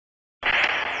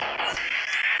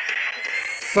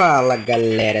Fala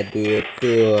galera do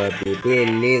YouTube,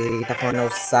 beleza? Aqui tá falando é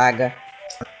o Saga.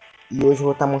 E hoje eu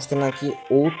vou estar mostrando aqui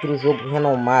outro jogo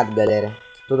renomado, galera.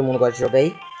 Todo mundo gosta de jogar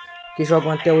aí, que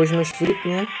jogam até hoje nos inscritos,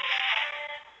 né?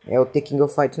 É o The King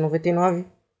of Fighters 99,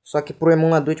 só que pro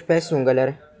emulador de PS1,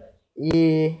 galera.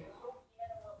 E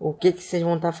o que vocês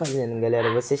vão estar fazendo,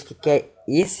 galera? Vocês que querem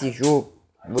esse jogo,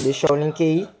 vou deixar o link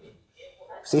aí.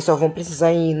 Vocês só vão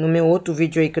precisar ir no meu outro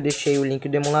vídeo aí que eu deixei o link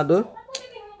do emulador.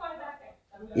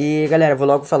 E galera, vou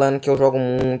logo falando que eu jogo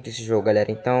muito esse jogo,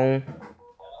 galera. Então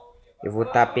eu vou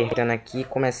estar apertando aqui,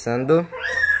 começando.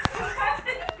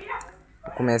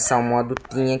 Vou começar o modo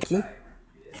Team aqui.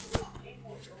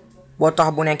 Botar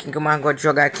o bonequinho que eu mais gosto de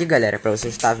jogar aqui, galera, pra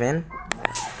vocês estar vendo.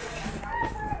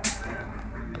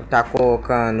 Vou estar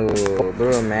colocando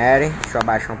Bruno Mary. Deixa eu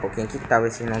abaixar um pouquinho aqui, que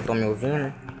talvez vocês não estão me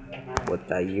ouvindo. Vou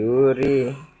botar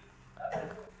Yuri.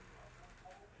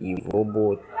 E vou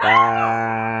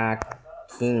botar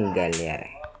King, galera.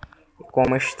 E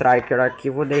como striker aqui,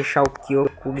 vou deixar o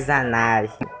Kyoko Zanari.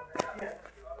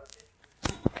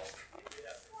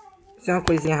 Isso é uma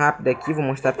coisinha rápida aqui, vou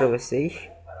mostrar pra vocês.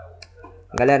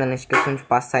 Galera, não esqueçam de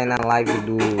passar aí na live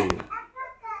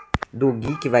do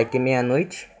Gui, que vai ter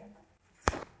meia-noite.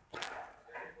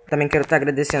 Também quero estar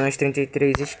agradecendo aos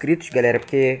 33 inscritos, galera,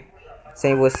 porque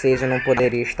sem vocês eu não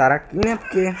poderia estar aqui, né?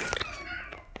 Porque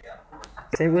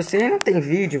sem vocês não tem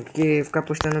vídeo, porque ficar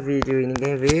postando vídeo e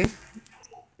ninguém vê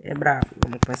é bravo.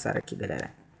 Vamos começar aqui,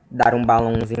 galera. Dar um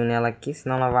balãozinho nela aqui,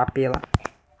 senão ela vai apelar.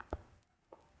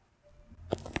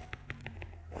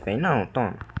 Vem não,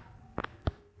 toma.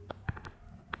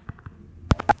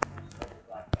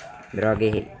 Droga,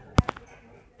 errei.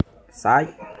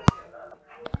 Sai.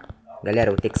 Galera,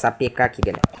 eu vou ter que sapecar aqui,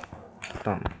 galera.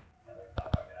 Toma.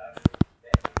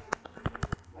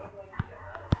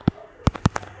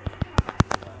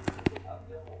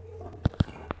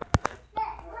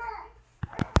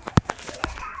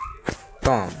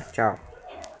 Toma, tchau.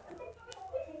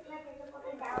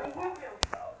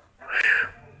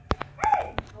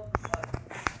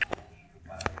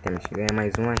 Temos que ganhar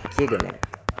mais um aqui, galera.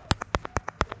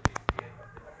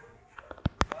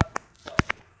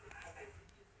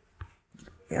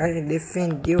 Ele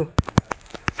defendeu.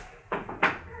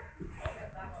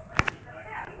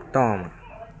 Toma.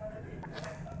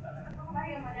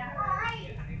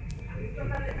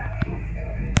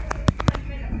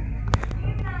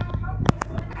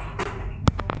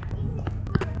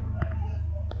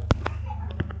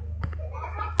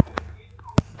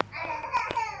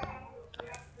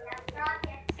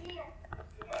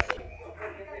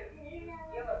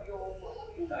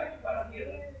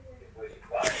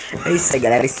 É isso aí,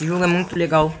 galera. Esse jogo é muito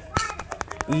legal.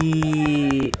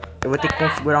 E eu vou ter que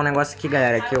configurar um negócio aqui,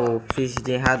 galera, que eu fiz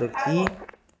de errado aqui.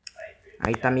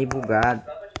 Aí tá meio bugado.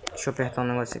 Deixa eu apertar um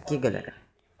negócio aqui, galera.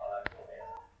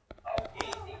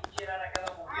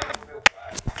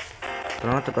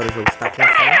 Pronto, agora o jogo está com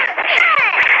som.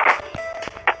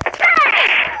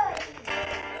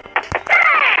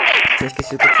 Tinha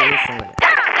esquecido que eu tirei o som, galera.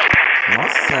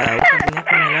 Nossa, outra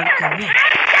boneca melhor do que a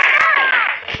minha.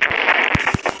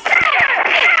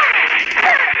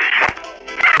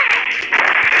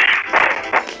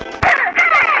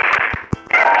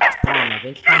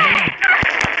 Vem cá, né?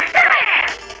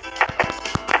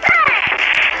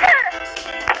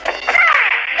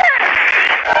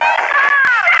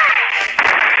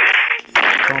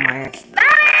 Toma essa.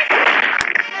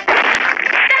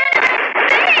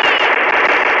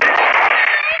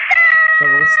 Só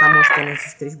vou estar mostrando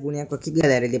esses três bonecos aqui,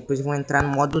 galera. E depois vou entrar no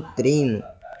modo treino,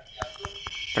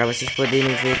 pra vocês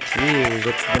poderem ver aqui os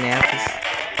outros bonecos.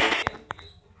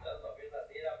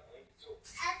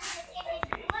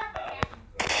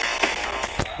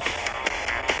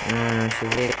 Deixa eu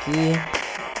ver aqui.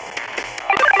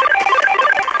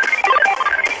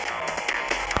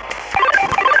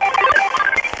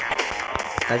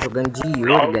 Tá jogando de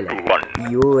Yuri, galera.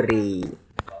 Yuri.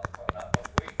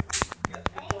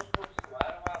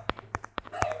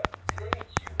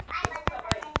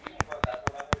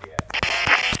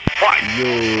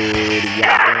 Yuri.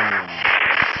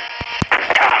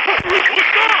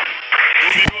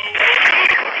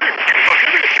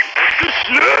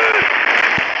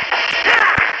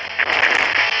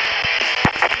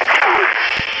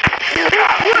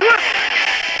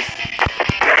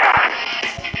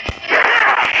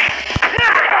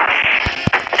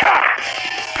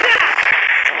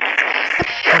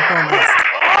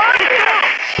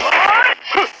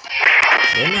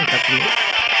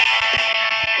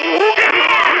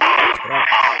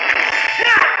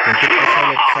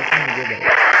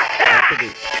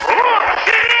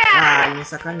 Ah, ele me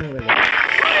sacaneou, galera.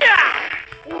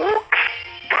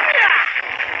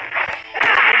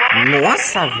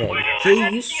 Nossa, velho. Que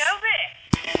isso?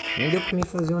 Nem deu pra me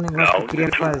fazer um negócio que eu queria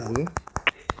fazer.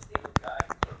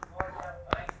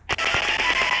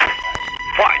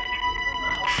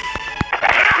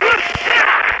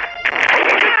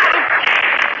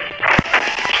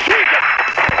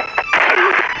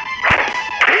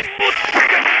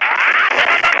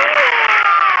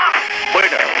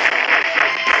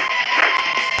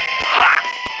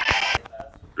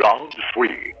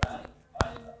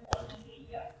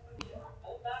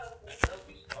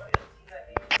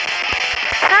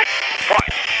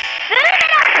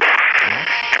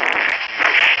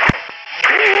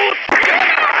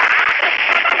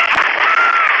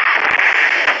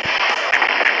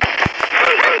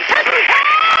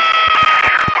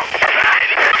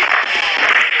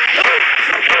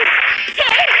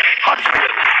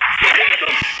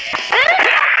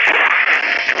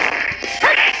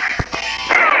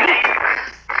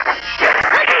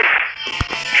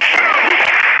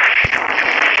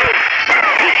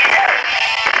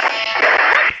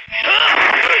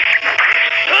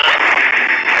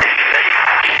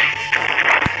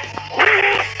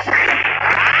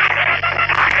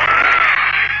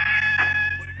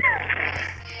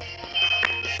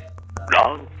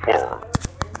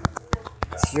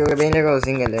 Esse jogo é bem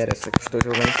legalzinho, galera. Só que estou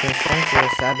jogando sem som, você já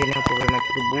sabe, né? O problema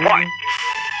aqui do bug.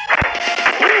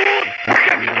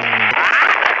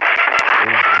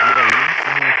 Ouvir aí,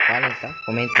 vocês me falem, tá?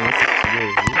 Comentem aí se conseguir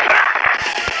ouvir.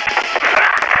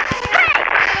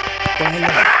 Corre lá.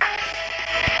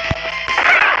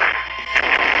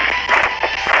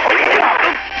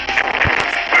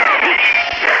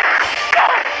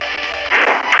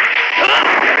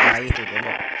 Aí, tudo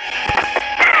bom.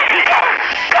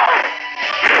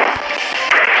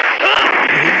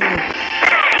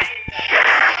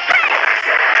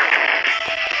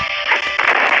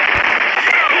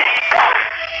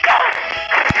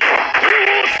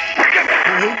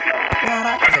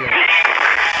 Caraca, velho.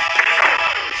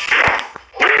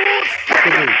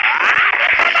 Peguei.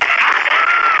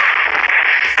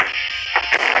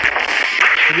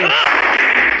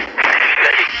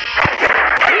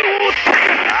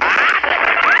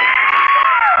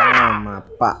 Toma,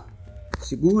 pá.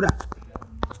 Segura.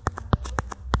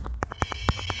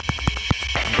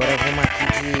 Agora vamos aqui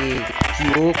de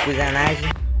Kyoko, Zanagi.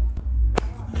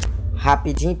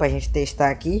 Rapidinho pra gente testar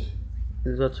aqui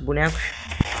os outros bonecos.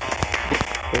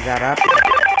 Coisa rápida.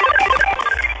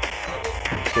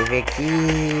 Deixa eu ver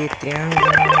aqui.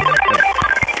 Triângulo.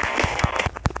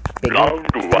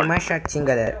 Peguei o mais chatinho,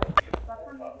 galera.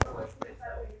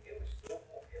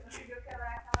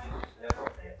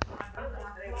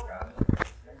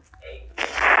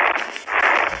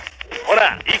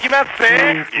 Ora,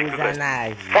 ikimasen.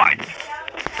 Fight.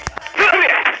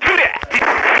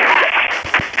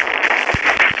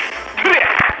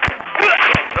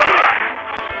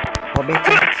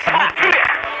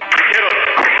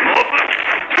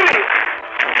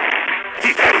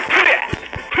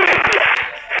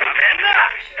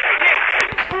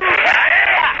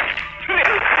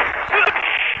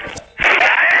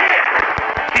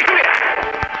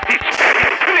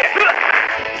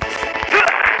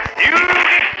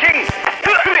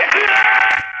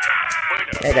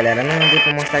 Galera, não deu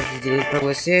pra mostrar de direito pra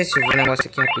vocês. Deixa eu ver o negócio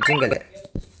aqui rapidinho, galera.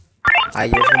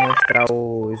 Aí eu vou mostrar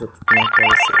os outros pontos pra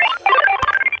vocês.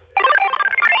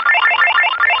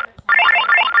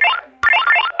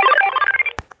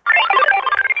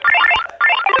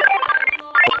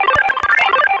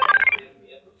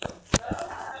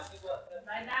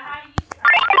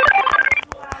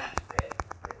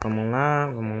 Vamos lá,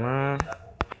 vamos lá.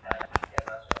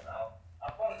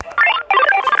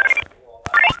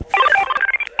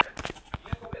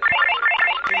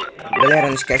 Galera,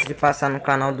 não esquece de passar no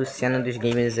canal do Cena dos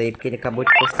Games aí, porque ele acabou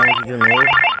de postar um vídeo novo.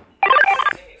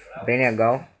 Bem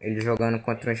legal. Ele jogando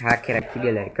contra uns hackers aqui,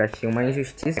 galera, que eu achei uma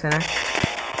injustiça, né?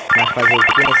 Mas fazer o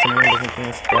que nesse mundo a gente não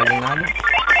escolhe nada.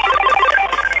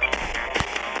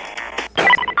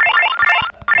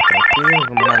 Tranquilo,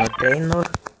 vamos lá no treino.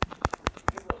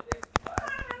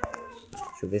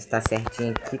 Deixa eu ver se tá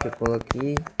certinho aqui que eu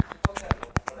coloquei.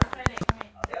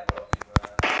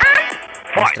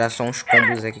 Vou mostrar só uns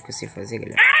combos aqui que eu sei fazer,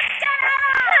 galera.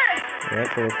 Eu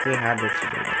coloquei errado aqui,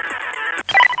 galera.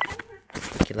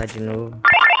 Aqui lá de novo.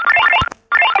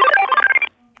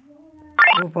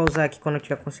 Vou pausar aqui quando eu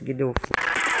tiver conseguido eu.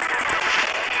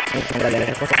 Então, galera,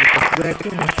 já consegui configurar aqui.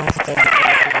 Vou mostrar uns combos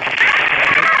pra vocês.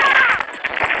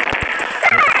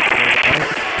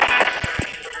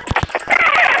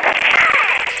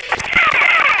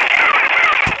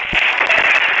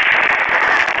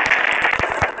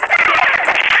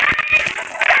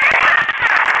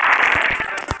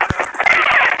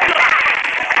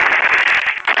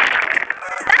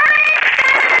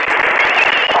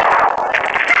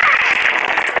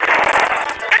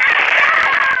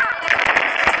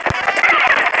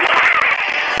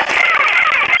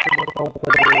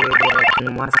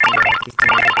 máximo, galera. Vocês estão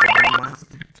vendo que é no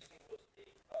máximo.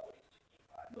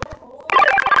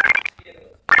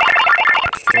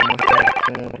 Deixa eu mostrar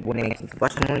aqui um bonequinho que eu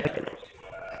gosto muito.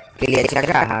 Que ele ia te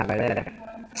agarrar, galera.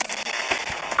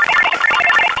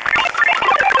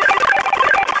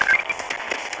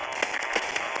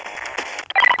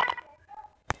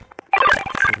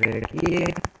 Deixa eu ver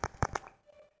aqui.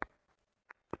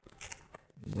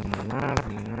 Vamos lá,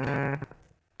 vamos lá.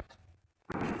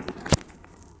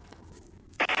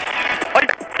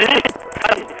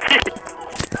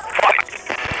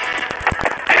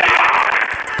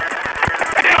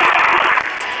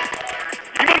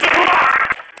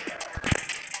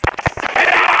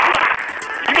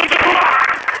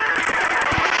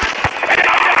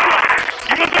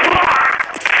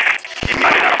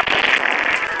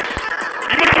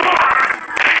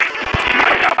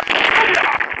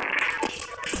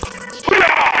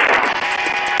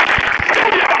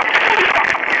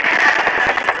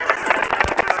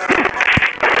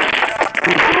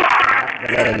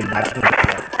 Galera, ele bate muito.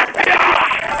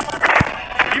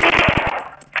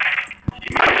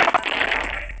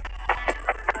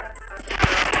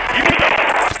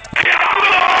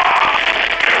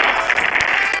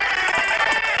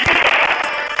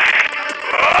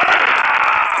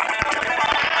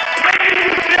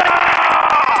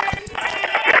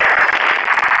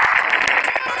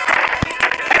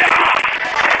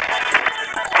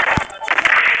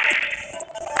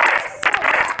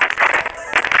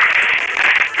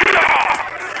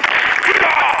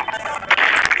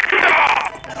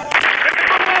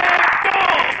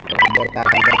 Botar a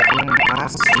vida aqui no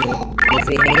máximo no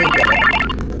vermelho, galera.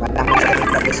 Vai dar mais tempo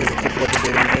pra vocês aqui poder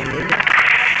ver no vermelho.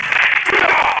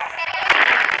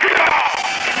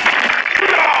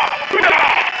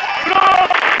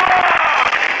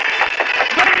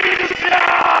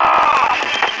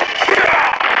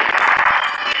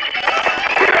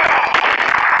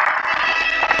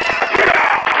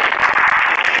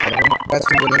 Agora vamos pro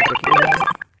próximo boneco aqui, né?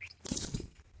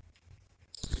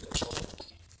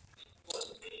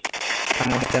 Tá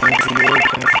mostrando de novo,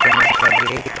 como que tá mostrando pra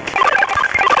direita.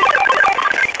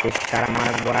 Deixa o cara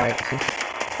magoar aqui.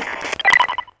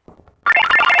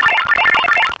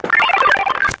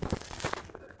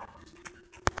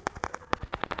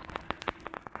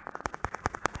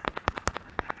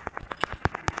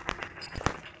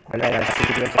 Galera, se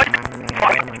quiser chamar na minha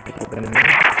hora, não tem problema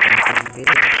nenhum.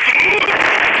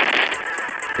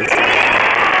 Vocês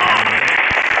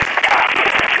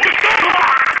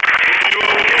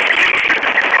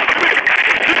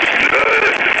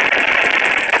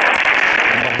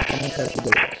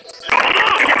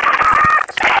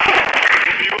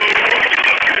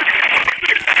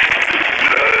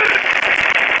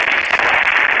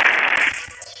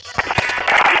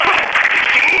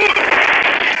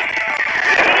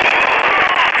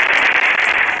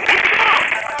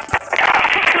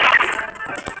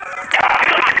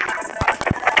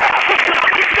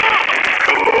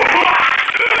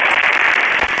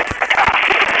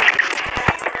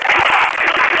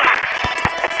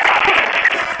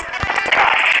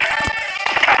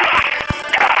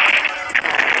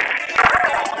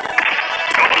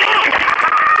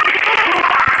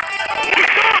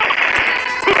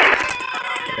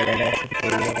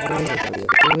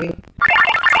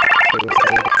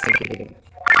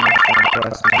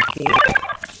próximo aqui,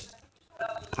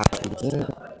 rapidinho.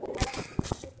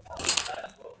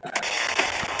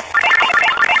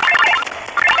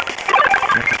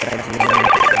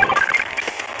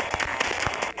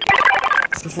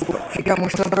 Se for ficar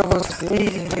mostrando pra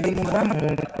vocês, vai demorar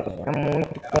muito. É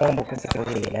muito combo que você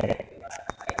fazer, galera.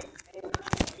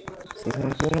 Vocês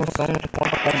não têm noção de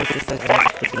quanto combo vocês fazem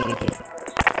aqui.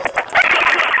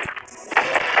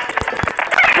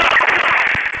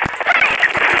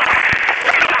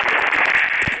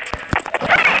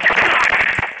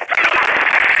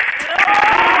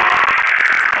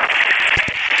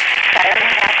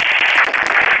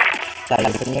 Tá,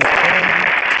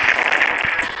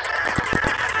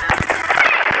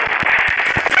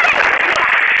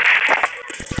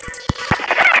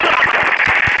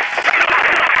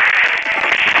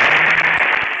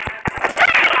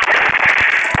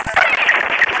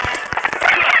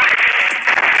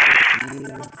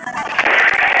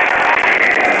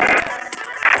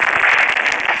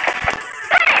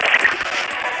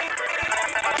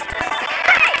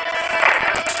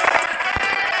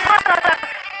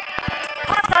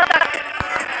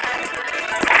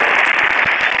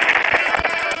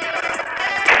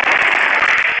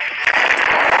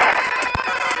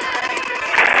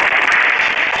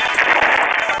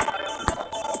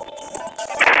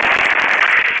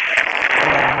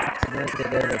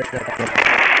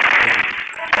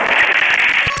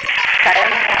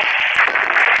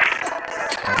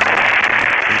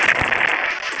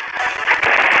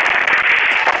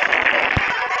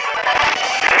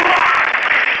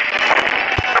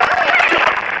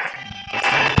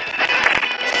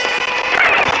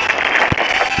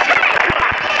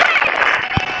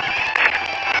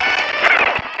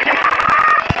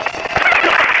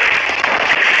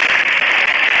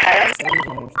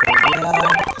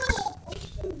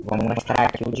 Vamos mostrar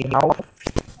aqui o de Ralph.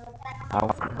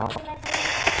 Ralph.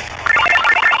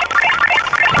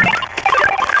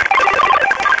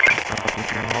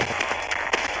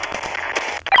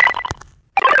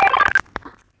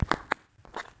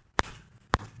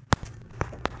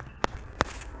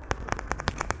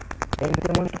 Não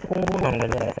tem muito combo não,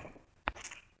 galera.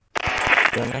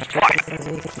 Eu acho que eu vou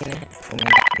fazer isso aqui, né? Vamos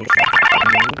deixar aqui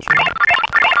no último.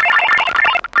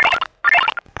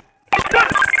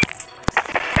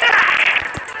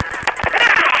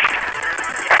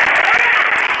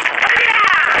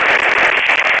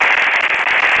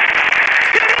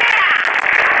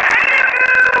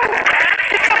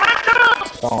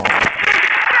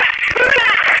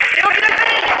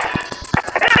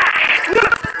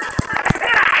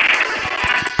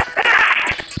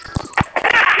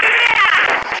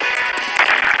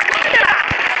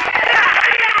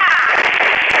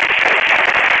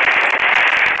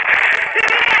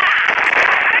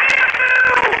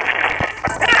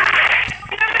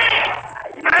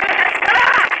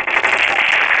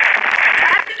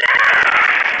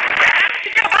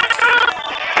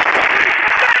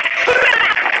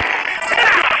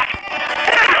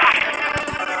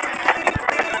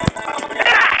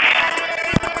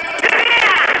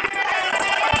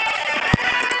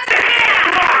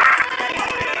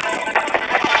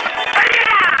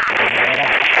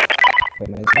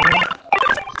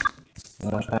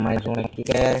 Vou mostrar mais um aqui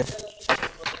que é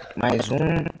mais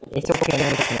um. Esse é o Pokémon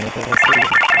aqui, né? Pra vocês.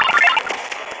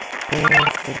 Então,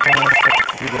 essa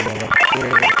aqui, galera. Tem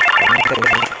muita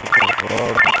gente que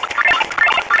joga.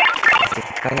 Você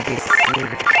ficar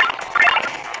indeciso.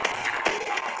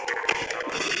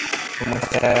 Vou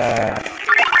mostrar.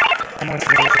 Vou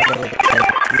mostrar essa galera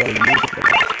aqui aí.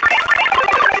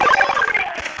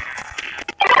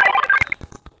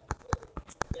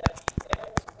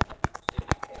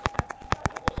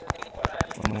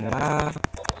 Vamos lá.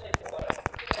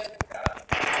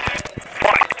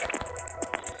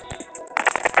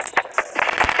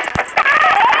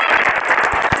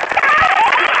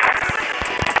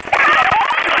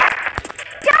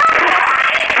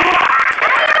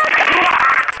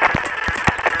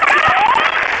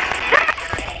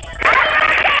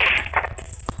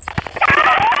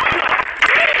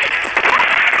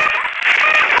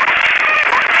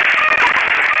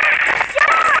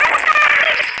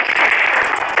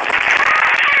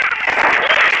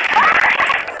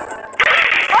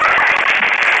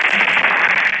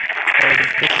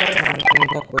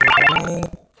 Muita coisa também.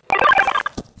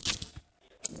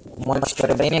 Um monte de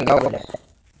história bem legal, galera.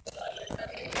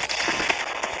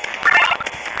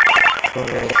 Deixa eu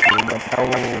ver aqui, botar o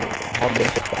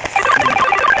Roberto pra cima.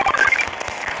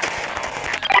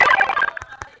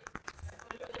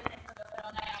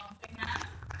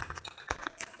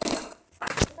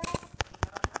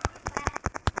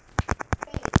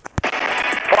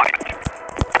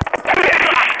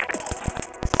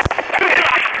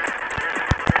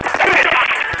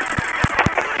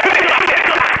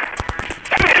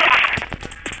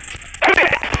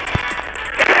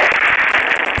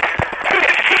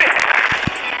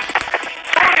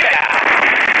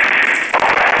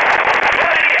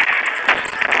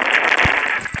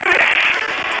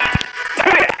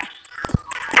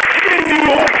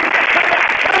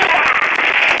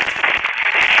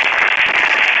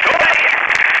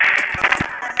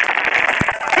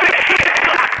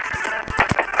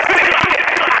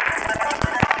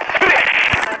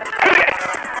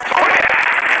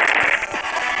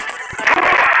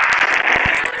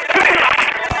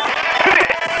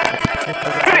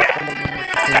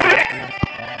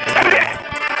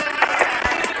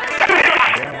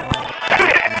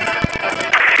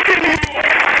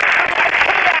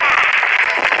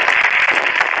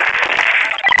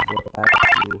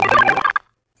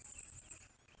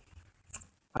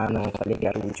 Ah não, tá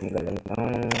ligado o último, galera. Então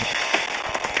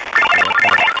vou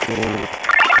colocar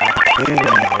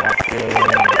aqui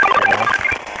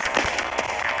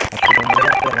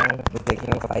o do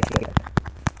que não faz, galera.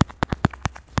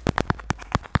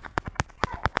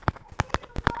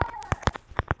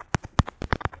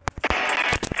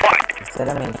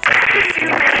 Sinceramente,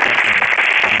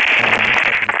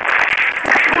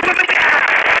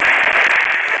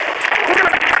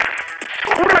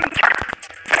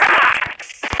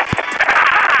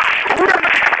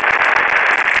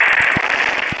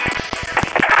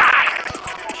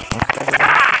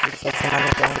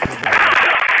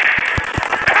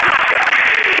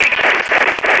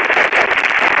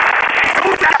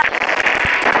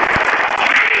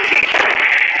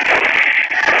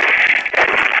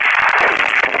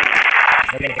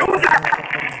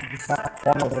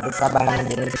 eu vou deixar a barrinha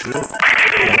dele aqui.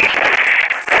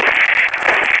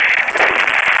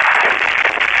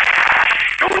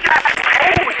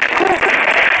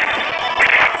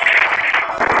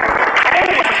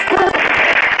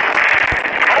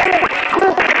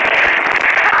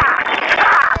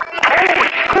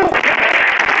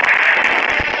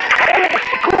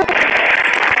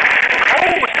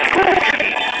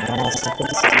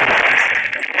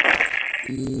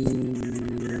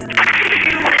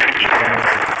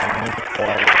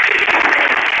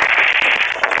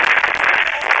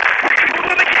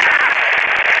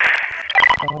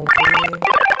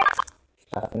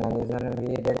 Tá finalizando o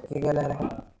vídeo aqui, galera.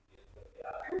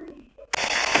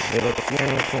 Ver aqui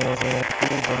no finalzinho aqui,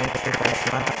 vamos para o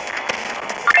próximo.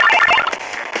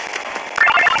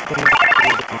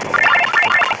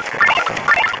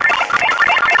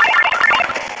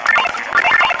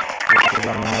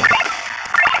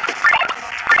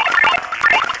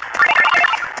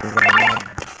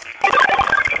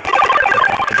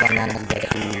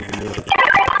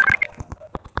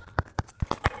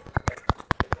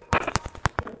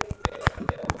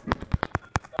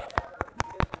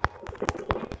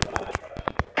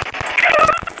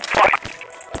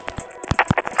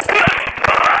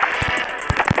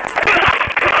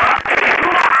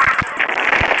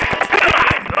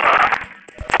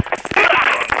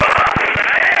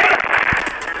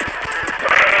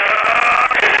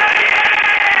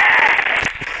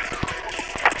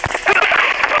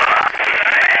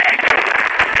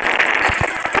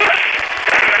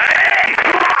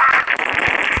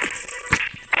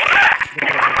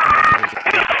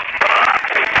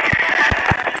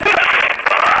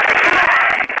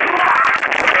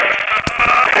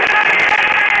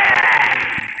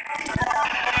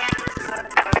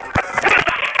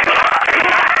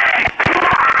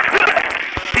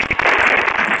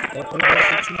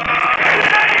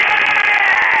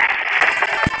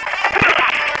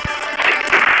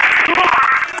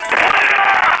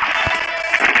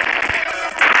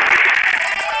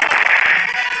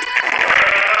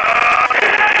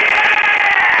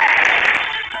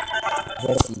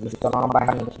 Vou instalar uma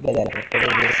barrinha aqui, galera, pra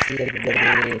poder ver se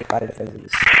ele para de fazer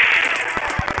isso.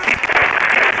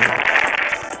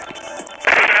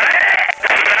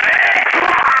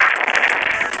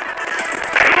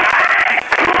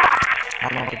 Ah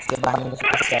não, tem que ser barrinha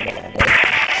especial, galera.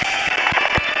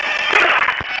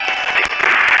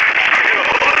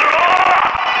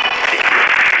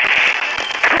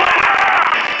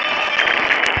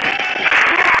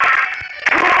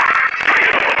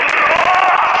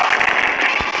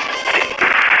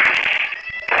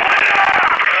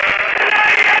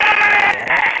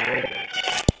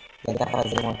 Tentar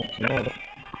fazer uma primeiro.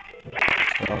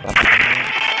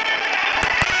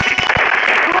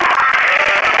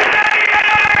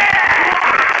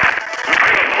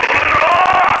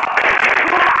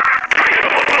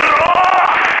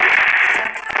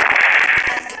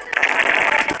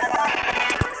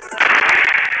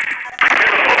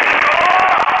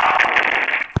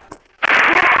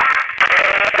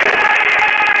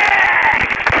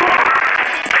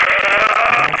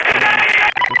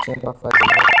 Pra fazer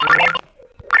aqui.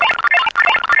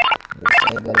 Isso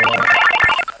aí, galera.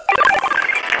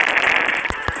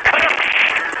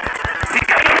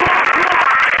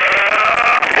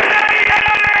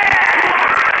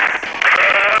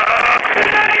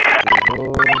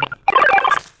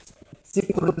 Se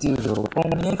curtiu o jogo,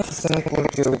 comenta. Se não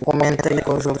curtiu, comenta aí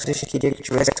qual jogo vocês queriam que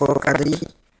tivesse colocado aí.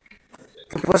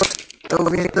 Eu posso,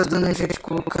 talvez tá dando um jeito de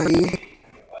colocar aí.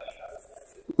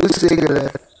 Eu sei,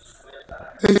 galera.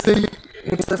 É isso aí.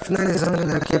 Ele tá finalizando,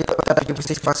 galera. Quero pedir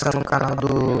vocês passarem no canal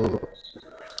do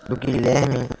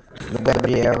Guilherme, do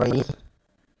Gabriel aí.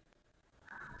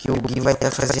 Que o Gui vai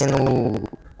estar fazendo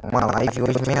uma live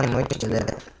hoje meia-noite,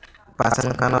 galera. Passa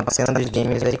no canal da Cena dos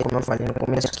Games aí, como eu falei no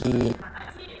começo, que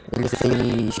ele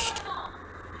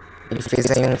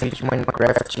fez aí um vídeo de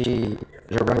Minecraft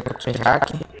jogando produções hack.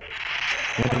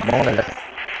 Muito bom, galera.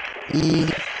 E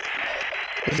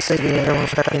é isso aí, galera.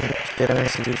 Vamos estar esperando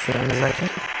esse vídeo finalizar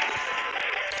aqui.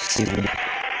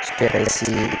 Esperar esse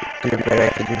tutorial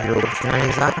aqui do jogo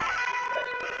finalizar.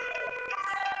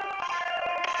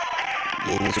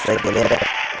 E é isso aí, galera.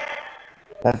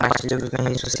 Compartilha nas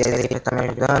redes sociais aí pra estar me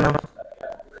ajudando.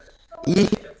 E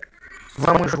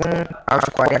vamos rumo aos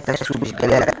 40 subs,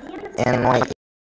 galera. É nóis.